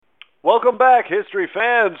Welcome back, history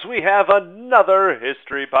fans. We have another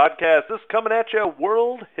history podcast. This is coming at you,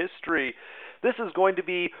 World History. This is going to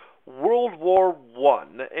be World War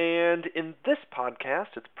One, and in this podcast,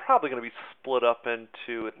 it's probably going to be split up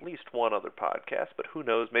into at least one other podcast, but who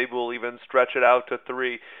knows? Maybe we'll even stretch it out to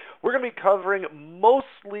three. We're going to be covering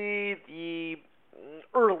mostly the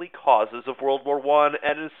early causes of World War One,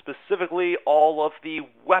 and specifically all of the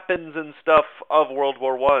weapons and stuff of World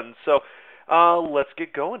War One. Let's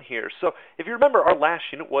get going here. So, if you remember, our last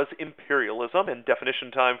unit was imperialism, and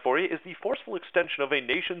definition time for you is the forceful extension of a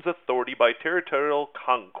nation's authority by territorial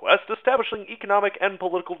conquest, establishing economic and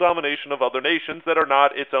political domination of other nations that are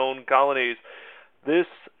not its own colonies. This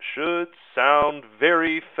should sound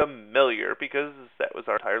very familiar because that was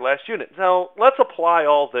our entire last unit. Now, let's apply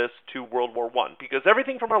all this to World War I, because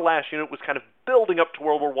everything from our last unit was kind of building up to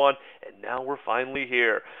World War I, and now we're finally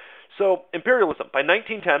here. So, imperialism. By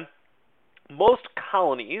 1910, most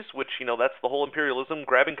colonies, which, that's the whole imperialism,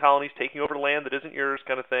 grabbing colonies, taking over land that isn't yours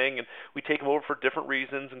kind of thing, and we take them over for different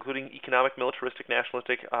reasons, including economic, militaristic,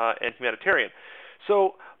 nationalistic, and humanitarian.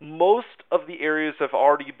 So most of the areas have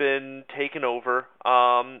already been taken over.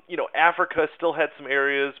 Africa still had some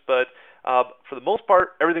areas, but for the most part,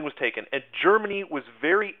 everything was taken. And Germany was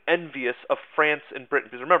very envious of France and Britain.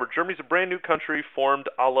 Because remember, Germany's a brand new country formed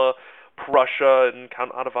a la Prussia and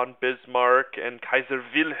Count Otto von Bismarck and Kaiser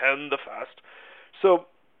Wilhelm I. So,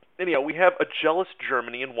 anyhow, we have a jealous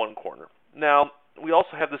Germany in one corner. Now, we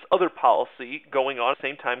also have this other policy going on at the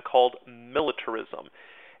same time called militarism.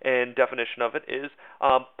 And definition of it is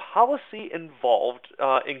policy involved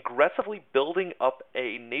aggressively building up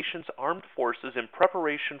a nation's armed forces in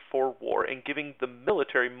preparation for war and giving the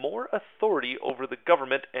military more authority over the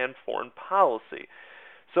government and foreign policy.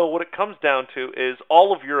 So what it comes down to is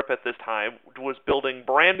all of Europe at this time was building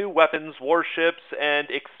brand new weapons, warships, and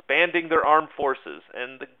expanding their armed forces.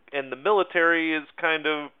 And the military is kind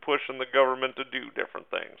of pushing the government to do different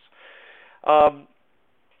things.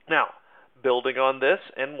 Now, building on this,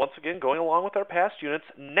 and once again going along with our past units,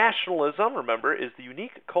 nationalism, remember, is the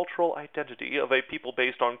unique cultural identity of a people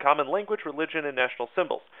based on common language, religion, and national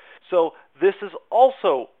symbols. So this is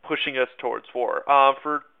also pushing us towards war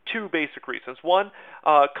for two basic reasons. One,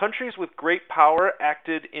 countries with great power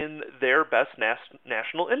acted in their best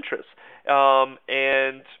national interests.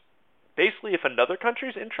 And basically, if another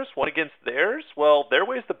country's interests went against theirs, well, their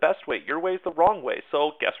way is the best way, your way is the wrong way,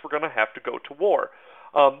 so guess we're going to have to go to war.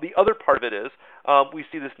 The other part of it is we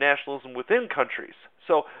see this nationalism within countries.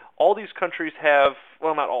 So all these countries have,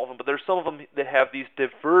 well, not all of them, but there's some of them that have these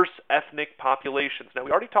diverse ethnic populations. Now,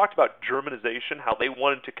 we already talked about Germanization, how they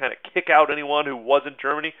wanted to kind of kick out anyone who wasn't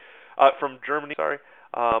from Germany,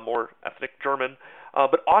 or ethnic German.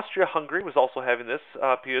 But Austria-Hungary was also having this,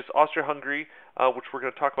 because Austria-Hungary, which we're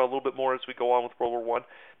going to talk about a little bit more as we go on with World War I,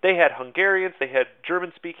 they had Hungarians, they had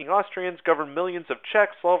German-speaking Austrians, governed millions of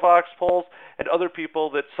Czechs, Slovaks, Poles, and other people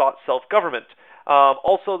that sought self-government.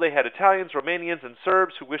 Also, they had Italians, Romanians, and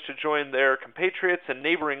Serbs who wished to join their compatriots in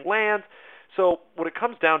neighboring lands. So what it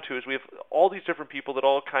comes down to is we have all these different people that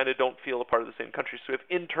all kind of don't feel a part of the same country, so we have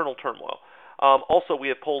internal turmoil. Also, we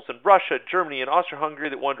have Poles in Russia, Germany, and Austria-Hungary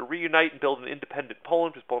that wanted to reunite and build an independent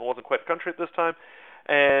Poland, because Poland wasn't quite a country at this time.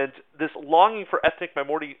 And this longing for ethnic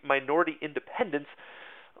minority independence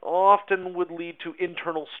often would lead to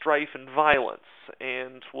internal strife and violence.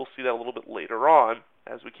 And we'll see that a little bit later on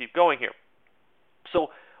as we keep going here. So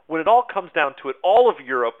when it all comes down to it, all of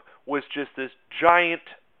Europe was just this giant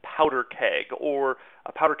powder keg, or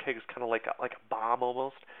a powder keg is kind of like a bomb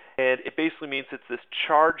almost. And it basically means it's this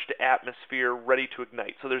charged atmosphere ready to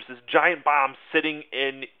ignite. So there's this giant bomb sitting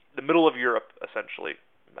in the middle of Europe, essentially,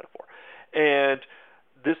 metaphor. And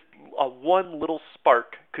this one little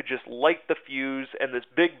spark could just light the fuse, and this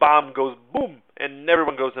big bomb goes boom, and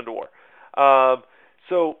everyone goes into war.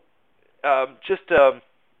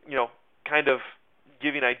 Kind of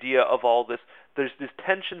give you an idea of all this. There's these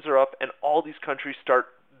tensions are up, and all these countries start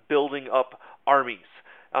building up armies.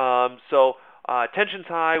 Tension's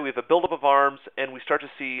high, we have a buildup of arms, and we start to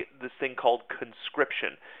see this thing called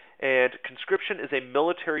conscription. And conscription is a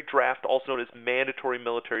military draft, also known as mandatory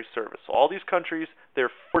military service. So all these countries,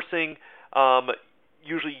 they're forcing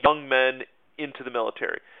usually young men into the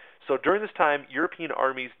military. So during this time, European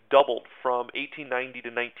armies doubled from 1890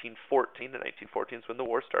 to 1914. And 1914 is when the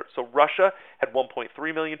war starts. So Russia had 1.3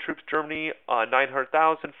 million troops, Germany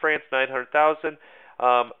 900,000, France 900,000.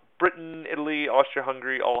 Britain, Italy,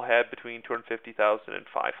 Austria-Hungary all had between 250,000 and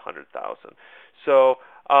 500,000. So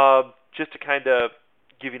just to kind of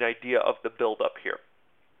give you an idea of the buildup here.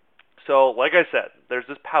 So, like I said, there's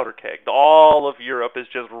this powder keg. All of Europe is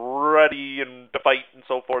just ready and to fight and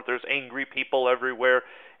so forth. There's angry people everywhere,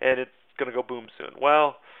 and it's It's going to go boom soon.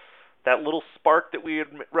 Well, that little spark that we had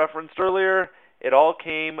referenced earlier, it all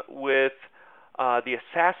came with the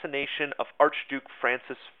assassination of Archduke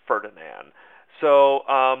Francis Ferdinand. So,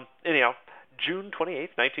 anyhow, June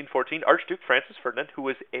 28, 1914, Archduke Francis Ferdinand, who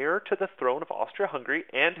was heir to the throne of Austria-Hungary,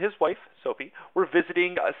 and his wife, Sophie, were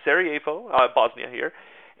visiting Sarajevo, Bosnia here,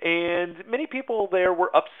 and many people there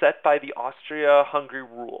were upset by the Austria-Hungary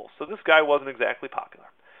rule. So this guy wasn't exactly popular.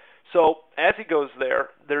 So as he goes there,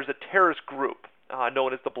 there's a terrorist group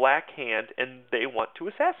known as the Black Hand, and they want to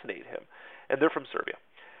assassinate him. And they're from Serbia.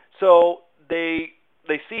 So they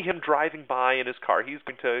see him driving by in his car. He's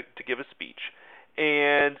going to give a speech.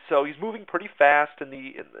 And so he's moving pretty fast, and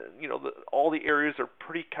all the areas are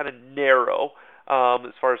pretty kind of narrow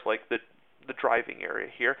as far as like the driving area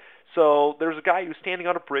here. So there's a guy who's standing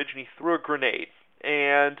on a bridge, and he threw a grenade.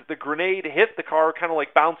 And the grenade hit the car, kind of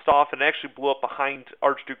like bounced off, and actually blew up behind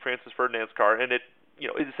Archduke Francis Ferdinand's car. And it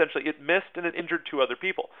missed, and it injured two other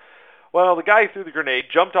people. Well, the guy who threw the grenade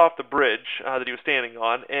jumped off the bridge that he was standing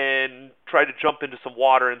on and tried to jump into some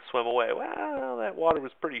water and swim away. Well, that water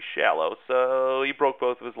was pretty shallow, so he broke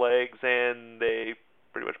both of his legs, and they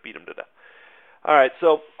pretty much beat him to death. All right,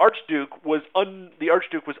 so the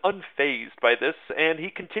Archduke was unfazed by this, and he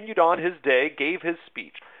continued on his day, gave his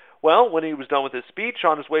speech. Well, when he was done with his speech,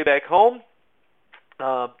 on his way back home,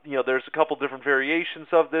 there's a couple different variations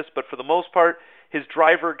of this, but for the most part, his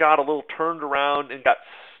driver got a little turned around and got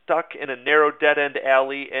stuck in a narrow dead-end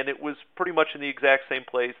alley, and it was pretty much in the exact same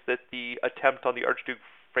place that the attempt on the Archduke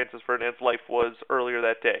Francis Ferdinand's life was earlier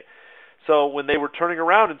that day. So when they were turning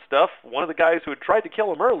around and stuff, one of the guys who had tried to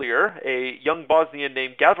kill him earlier, a young Bosnian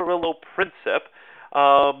named Gavrilo Princip,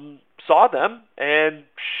 saw them and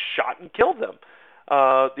shot and killed them.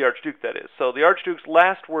 The Archduke, that is. So the Archduke's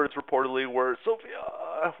last words reportedly were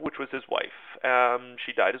Sophia, which was his wife.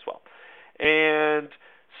 She died as well. And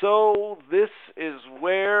so this is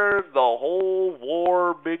where the whole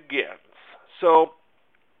war begins. So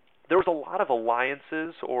there was a lot of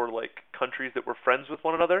alliances or like countries that were friends with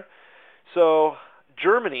one another. So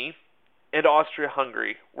Germany and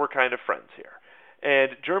Austria-Hungary were kind of friends here.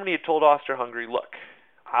 And Germany had told Austria-Hungary, look,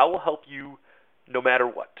 I will help you no matter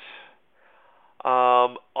what.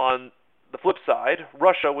 On the flip side,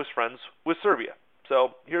 Russia was friends with Serbia.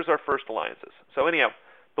 So here's our first alliances. So anyhow,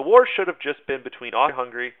 the war should have just been between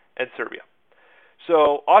Austria-Hungary and Serbia.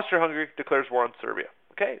 So Austria-Hungary declares war on Serbia.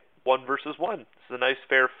 Okay, 1 versus 1. This is a nice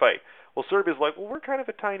fair fight. Well, Serbia's like, well, we're kind of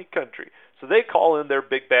a tiny country. So they call in their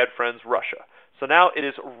big bad friends, Russia. So now it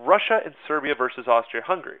is Russia and Serbia versus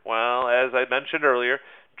Austria-Hungary. Well, as I mentioned earlier,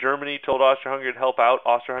 Germany told Austria-Hungary to help out.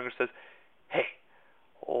 Austria-Hungary says, hey,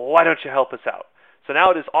 why don't you help us out? So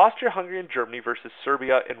now it is Austria-Hungary and Germany versus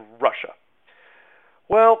Serbia and Russia.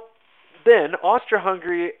 Well, then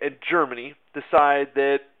Austria-Hungary and Germany decide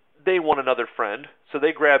that they want another friend, so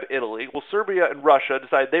they grab Italy. Well, Serbia and Russia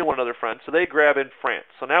decide they want another friend, so they grab in France.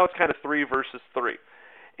 So now it's kind of 3 versus 3.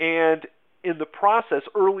 And in the process,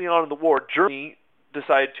 early on in the war, Germany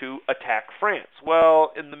decided to attack France.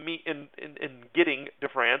 Well, in getting to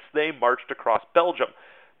France, they marched across Belgium.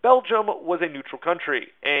 Belgium was a neutral country,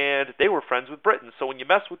 and they were friends with Britain. So when you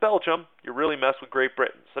mess with Belgium, you really mess with Great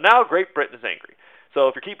Britain. So now Great Britain is angry. So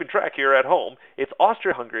if you're keeping track here at home, it's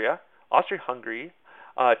Austria-Hungary,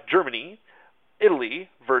 Germany, Italy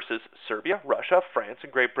versus Serbia, Russia, France,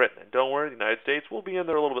 and Great Britain. And don't worry, the United States will be in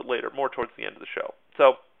there a little bit later, more towards the end of the show.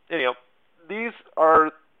 So, anyhow, these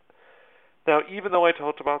are... Now, even though I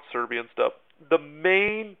talked about Serbia and stuff, the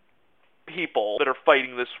main people that are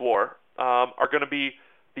fighting this war are going to be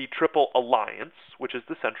the Triple Alliance, which is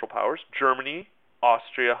the Central Powers, Germany,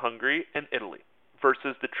 Austria-Hungary, and Italy,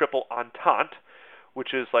 versus the Triple Entente,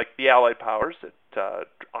 which is like the Allied powers.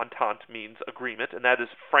 Entente means agreement, and that is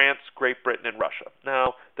France, Great Britain, and Russia.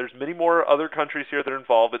 Now, there's many more other countries here that are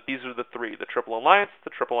involved, but these are the 3, the Triple Alliance, the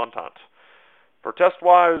Triple Entente. For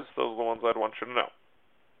test-wise, those are the ones I'd want you to know.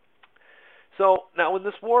 So, now when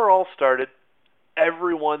this war all started,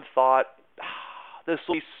 everyone thought, this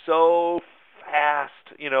will be so fast.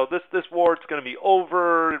 This war, it's going to be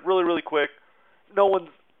over really, really quick. No one's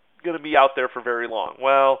going to be out there for very long.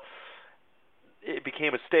 Well, it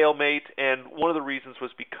became a stalemate, and one of the reasons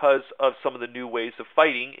was because of some of the new ways of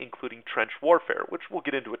fighting, including trench warfare, which we'll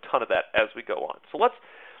get into a ton of that as we go on. So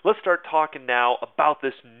let's start talking now about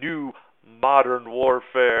this new modern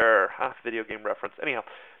warfare. Video game reference. Anyhow,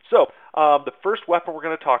 so the first weapon we're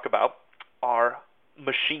going to talk about are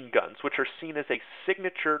machine guns, which are seen as a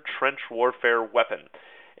signature trench warfare weapon.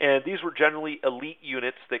 And these were generally elite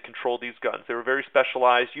units that controlled these guns. They were very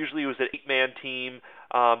specialized. Usually it was an 8-man team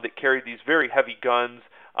that carried these very heavy guns.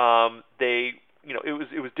 It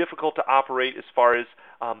was difficult to operate as far as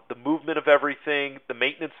the movement of everything, the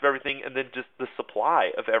maintenance of everything, and then just the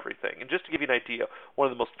supply of everything. And just to give you an idea, one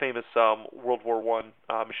of the most famous World War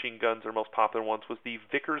I machine guns, or most popular ones, was the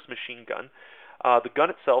Vickers machine gun. The gun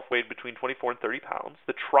itself weighed between 24 and 30 pounds.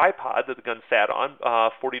 The tripod that the gun sat on,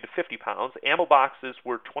 40 to 50 pounds. Ammo boxes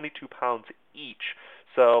were 22 pounds each.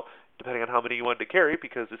 So depending on how many you wanted to carry,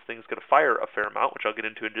 because this thing's going to fire a fair amount, which I'll get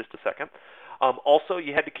into in just a second. Also,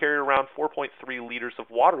 you had to carry around 4.3 liters of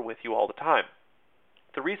water with you all the time.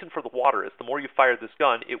 The reason for the water is the more you fired this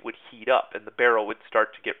gun, it would heat up, and the barrel would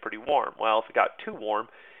start to get pretty warm. Well, if it got too warm,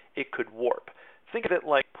 it could warp. Think of it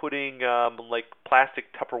like putting like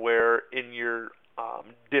plastic Tupperware in your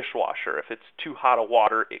dishwasher. If it's too hot of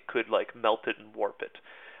water, it could like melt it and warp it.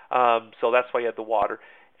 So that's why you had the water.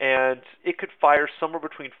 And it could fire somewhere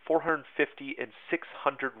between 450 and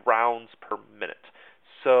 600 rounds per minute.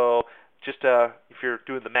 So just if you're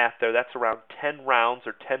doing the math there, that's around 10 rounds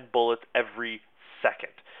or 10 bullets every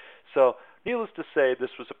second. So needless to say,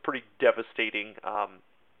 this was a pretty devastating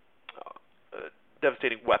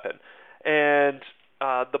weapon. And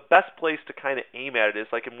the best place to kind of aim at it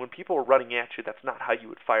is like when people are running at you, that's not how you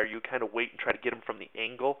would fire. You would kind of wait and try to get them from the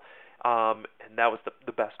angle. And that was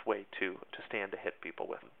the best way to stand to hit people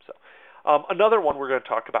with them. So another one we're going to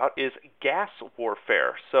talk about is gas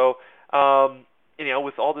warfare. So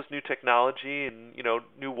with all this new technology and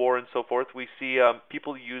new war and so forth, we see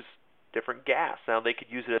people use different gas. Now they could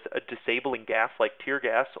use it as a disabling gas like tear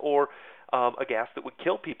gas, or a gas that would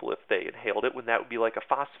kill people if they inhaled it, when that would be like a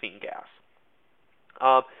phosphine gas.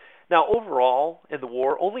 Now, overall, in the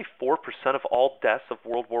war, only 4% of all deaths of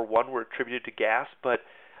World War I were attributed to gas, but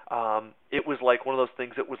it was like one of those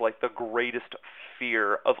things that was like the greatest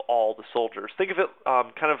fear of all the soldiers. Think of it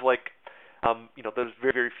kind of like, there's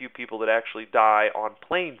very, very few people that actually die on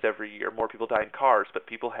planes every year. More people die in cars, but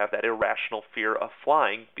people have that irrational fear of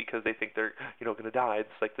flying because they think they're, going to die.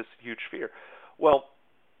 It's like this huge fear. Well,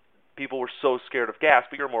 people were so scared of gas,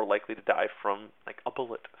 but you're more likely to die from like a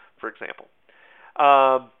bullet, for example.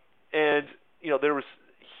 And there was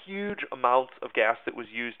huge amounts of gas that was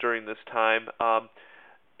used during this time.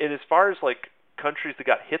 And as far as like countries that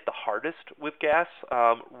got hit the hardest with gas,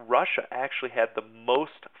 Russia actually had the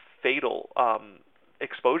most fatal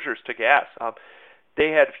exposures to gas.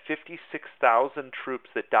 They had 56,000 troops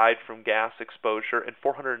that died from gas exposure and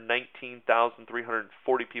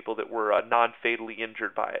 419,340 people that were non-fatally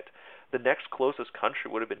injured by it. The next closest country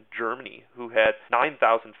would have been Germany, who had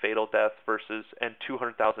 9,000 fatal deaths and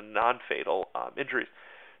 200,000 non-fatal injuries.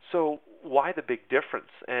 So why the big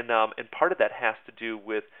difference? And part of that has to do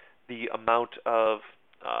with the amount of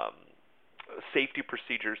safety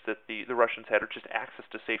procedures that the Russians had, or just access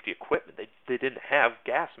to safety equipment. They didn't have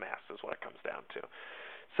gas masks, is what it comes down to.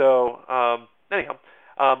 So anyhow,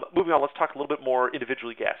 moving on, let's talk a little bit more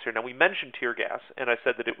individually gas here. Now, we mentioned tear gas, and I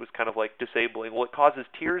said that it was kind of like disabling. Well, it causes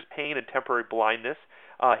tears, pain, and temporary blindness.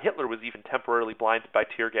 Hitler was even temporarily blinded by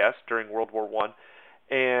tear gas during World War I,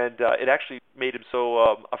 and it actually made him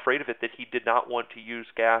so afraid of it that he did not want to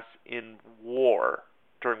use gas in war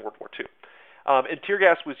during World War II. And tear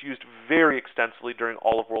gas was used very extensively during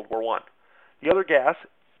all of World War I. The other gas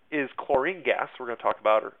is chlorine gas. We're going to talk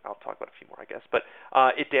about, or I'll talk about a few more, I guess. But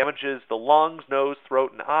it damages the lungs, nose,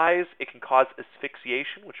 throat, and eyes. It can cause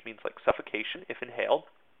asphyxiation, which means like suffocation if inhaled.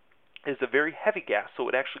 It is a very heavy gas, so it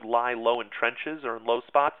would actually lie low in trenches or in low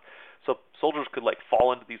spots. So soldiers could like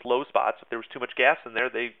fall into these low spots. If there was too much gas in there,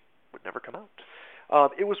 they would never come out.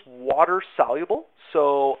 It was water soluble,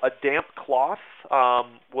 so a damp cloth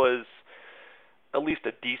was at least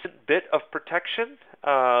a decent bit of protection.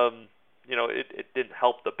 It didn't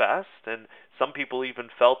help the best, and some people even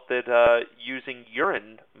felt that using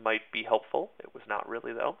urine might be helpful. It was not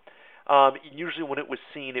really, though. Usually when it was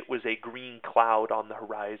seen, it was a green cloud on the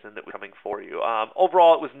horizon that was coming for you.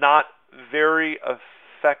 Overall, it was not very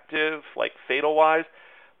effective, like fatal-wise,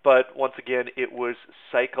 but once again, it was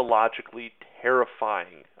psychologically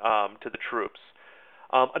terrifying to the troops.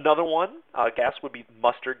 Another one, gas would be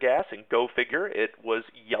mustard gas, and go figure, it was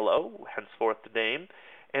yellow, henceforth the name.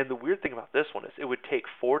 And the weird thing about this one is it would take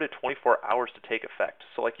 4 to 24 hours to take effect.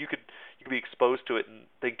 So like you could be exposed to it and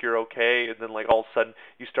think you're okay, and then like all of a sudden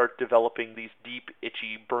you start developing these deep,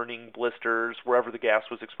 itchy, burning blisters wherever the gas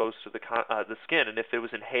was exposed to the skin. And if it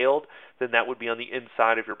was inhaled, then that would be on the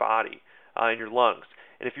inside of your body, in your lungs.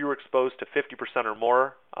 And if you were exposed to 50% or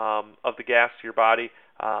more of the gas to your body,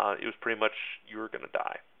 it was pretty much you were going to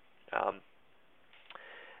die.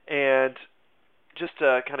 And just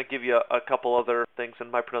to kind of give you a couple other things,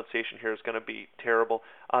 and my pronunciation here is going to be terrible.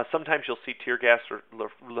 Sometimes you'll see tear gas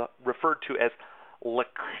referred to as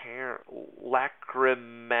lachrymatory.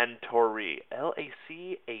 Lachrymatory.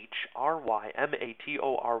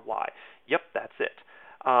 Yep, that's it.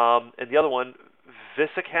 And the other one,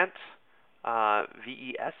 Vesicant,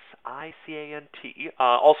 Vesicant,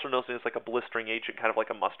 also known as like a blistering agent, kind of like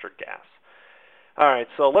a mustard gas. All right,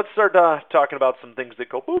 so let's start talking about some things that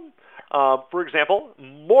go boom. For example,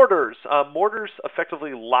 mortars. Mortars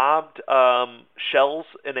effectively lobbed shells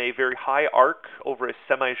in a very high arc over a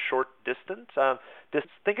semi-short distance.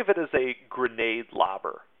 Think of it as a grenade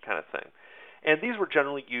lobber kind of thing. And these were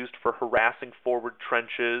generally used for harassing forward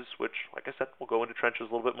trenches, which, like I said, we'll go into trenches a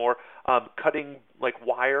little bit more, cutting like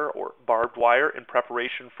wire or barbed wire in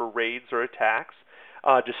preparation for raids or attacks,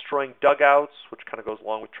 destroying dugouts, which kind of goes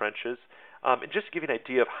along with trenches, and just to give you an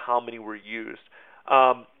idea of how many were used.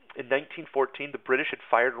 In 1914, the British had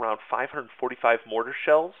fired around 545 mortar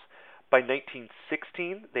shells. By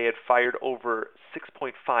 1916, they had fired over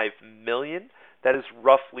 6.5 million. That is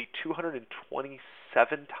roughly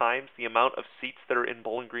 227 times the amount of seats that are in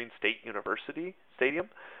Bowling Green State University Stadium.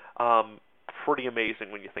 Pretty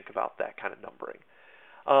amazing when you think about that kind of numbering.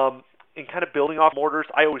 In kind of building off mortars,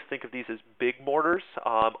 I always think of these as big mortars.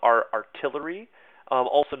 Our artillery,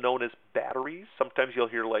 also known as batteries. Sometimes you'll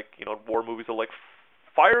hear war movies are like,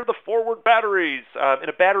 fire the forward batteries. And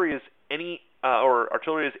a battery is or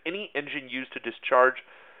artillery is any engine used to discharge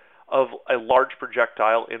of a large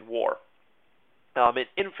projectile in war. And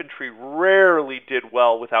infantry rarely did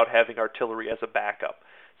well without having artillery as a backup.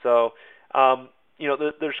 So,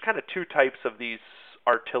 there's kind of two types of these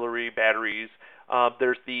artillery batteries.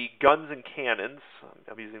 There's the guns and cannons.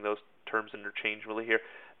 I'm using those terms interchangeably here.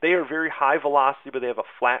 They are very high velocity, but they have a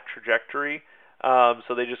flat trajectory.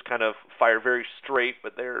 So they just kind of fire very straight,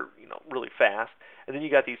 but they're really fast. And then you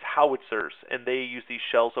got these howitzers, and they use these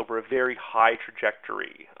shells over a very high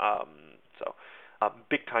trajectory,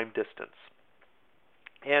 big time distance.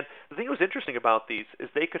 And the thing that was interesting about these is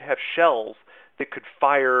they could have shells that could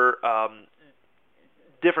fire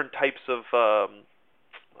different types of,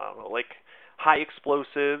 like high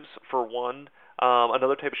explosives for one.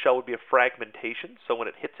 Another type of shell would be a fragmentation. So when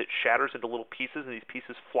it hits, it shatters into little pieces, and these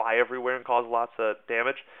pieces fly everywhere and cause lots of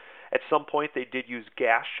damage. At some point, they did use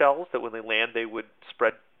gas shells that when they land, they would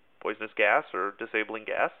spread poisonous gas or disabling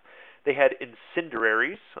gas. They had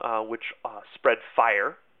incendiaries, which spread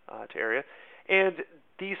fire to area. And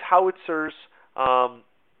these howitzers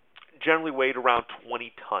generally weighed around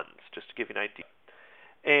 20 tons, just to give you an idea.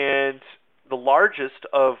 And the largest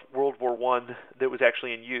of World War I that was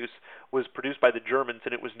actually in use was produced by the Germans,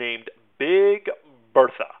 and it was named Big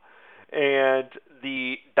Bertha. And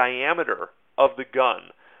the diameter of the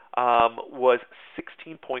gun was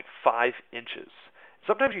 16.5 inches.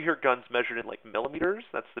 Sometimes you hear guns measured in like millimeters.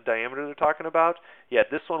 That's the diameter they're talking about. Yeah,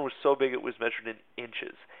 this one was so big it was measured in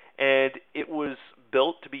inches. And it was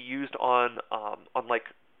built to be used on like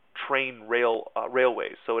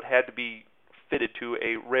railways. So it had to be fitted to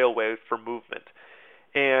a railway for movement.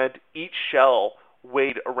 And each shell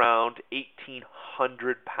weighed around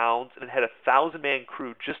 1,800 pounds, and it had a 1,000-man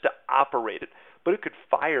crew just to operate it. But it could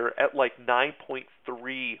fire at like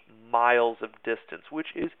 9.3 miles of distance, which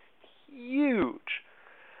is huge.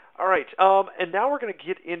 All right, and now we're going to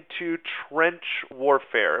get into trench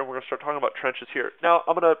warfare, and we're going to start talking about trenches here. Now,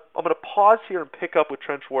 I'm going to pause here and pick up with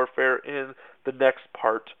trench warfare in the next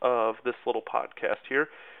part of this little podcast here.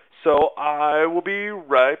 So I will be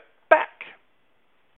right